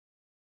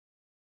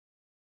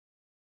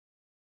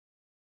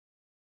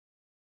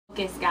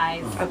Focus,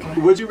 guys.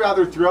 Okay. Would you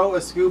rather throw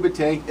a scuba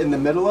tank in the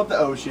middle of the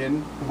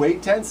ocean,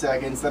 wait 10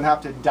 seconds, then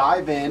have to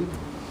dive in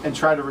and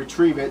try to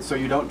retrieve it so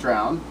you don't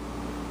drown?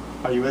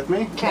 Are you with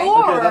me? Okay.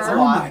 Okay, that's a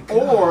lot.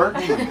 Or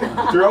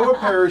Oh throw a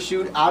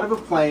parachute out of a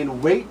plane,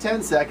 wait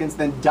 10 seconds,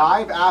 then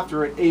dive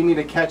after it, aiming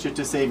to catch it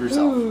to save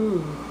yourself.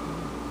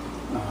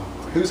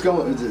 Who's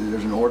going?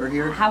 There's an order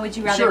here. How would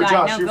you rather Sure, die?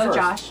 Josh, No, you go first.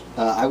 Josh.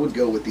 I would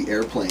go with the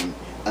airplane.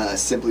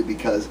 Simply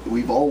because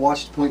we've all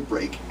watched Point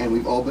Break and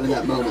we've all been in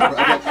that moment where I'm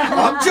like,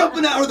 I'm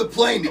jumping out of the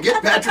plane to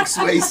get Patrick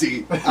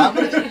Swayze.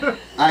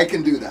 I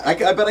can do that. I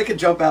bet I could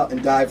jump out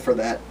and dive for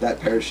that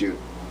parachute.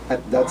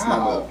 That's my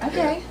move.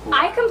 Okay.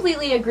 I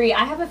completely agree.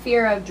 I have a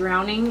fear of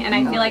drowning, and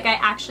I feel like I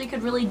actually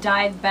could really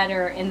dive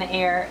better in the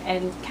air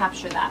and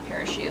capture that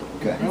parachute.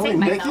 Okay. And Really, save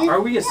myself. Nikki?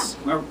 Are we a... I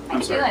I'm can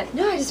do sorry. it.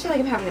 No, I just feel like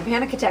I'm having a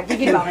panic attack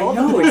thinking about I both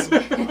know, of it's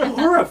them.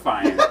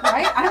 horrifying.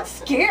 Right? I'm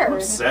scared. I'm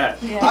upset.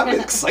 I'm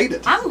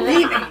excited. I'm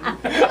leaving.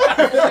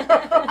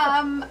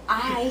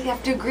 I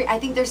have to agree. I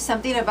think there's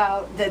something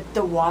about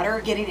the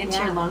water getting into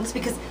your lungs,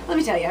 because let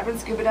me tell you, I've been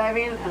scuba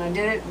diving and I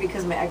did it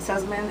because my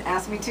ex-husband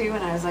asked me to,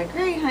 and I was like,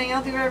 great, honey,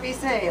 I'll do whatever you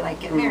say,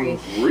 like get married.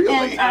 Really?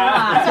 And,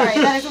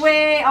 sorry, that is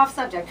way off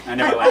subject. I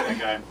never liked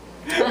that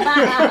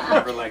guy.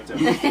 Never liked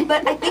him.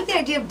 But I think the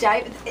idea of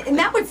diving, and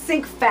that would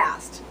sink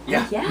fast.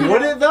 Yeah.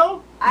 Would it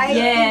though? I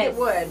Yes. think it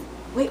would.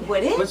 Wait,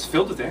 would it? It's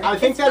filled with air. I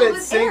think It's that filled it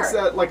with sinks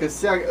air. at like a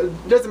sec.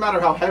 It doesn't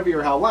matter how heavy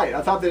or how light.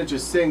 I thought that it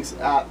just sinks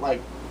at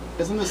like.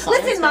 Isn't the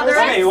science? Listen, guys? Mother,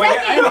 Okay, wait,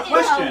 I have a It's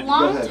question. a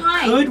long Go ahead.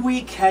 time. Could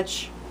we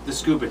catch the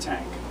scuba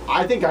tank?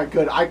 I think I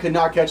could. I could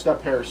not catch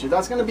that parachute.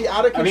 That's going to be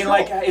out of control. I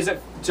mean, like, is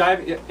it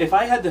dive? If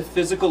I had the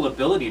physical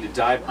ability to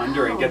dive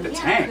under and get the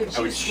yeah, tank, could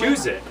I would you swim?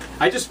 choose it.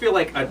 I just feel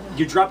like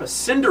you drop a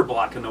cinder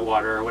block in the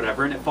water or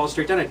whatever, and it falls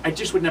straight down. I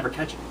just would never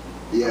catch it.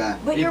 Yeah.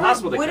 But It'd you're be right,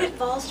 impossible to would catch it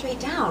fall straight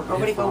down? Or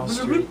would it go fall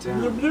straight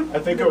down? I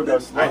think it would go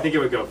slow. I think it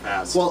would go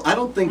fast. Well, I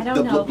don't think I don't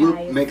the know, bloop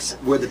guys. makes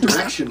where the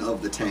direction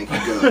of the tank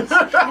goes.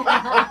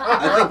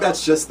 I think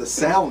that's just the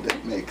sound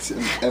it makes.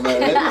 Am I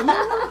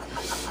right?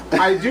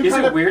 I do Is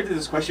kind it of. weird that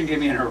this question gave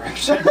me an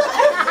erection? Is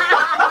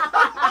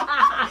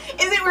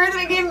it weird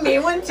that it gave me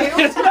one too?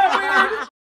 It's not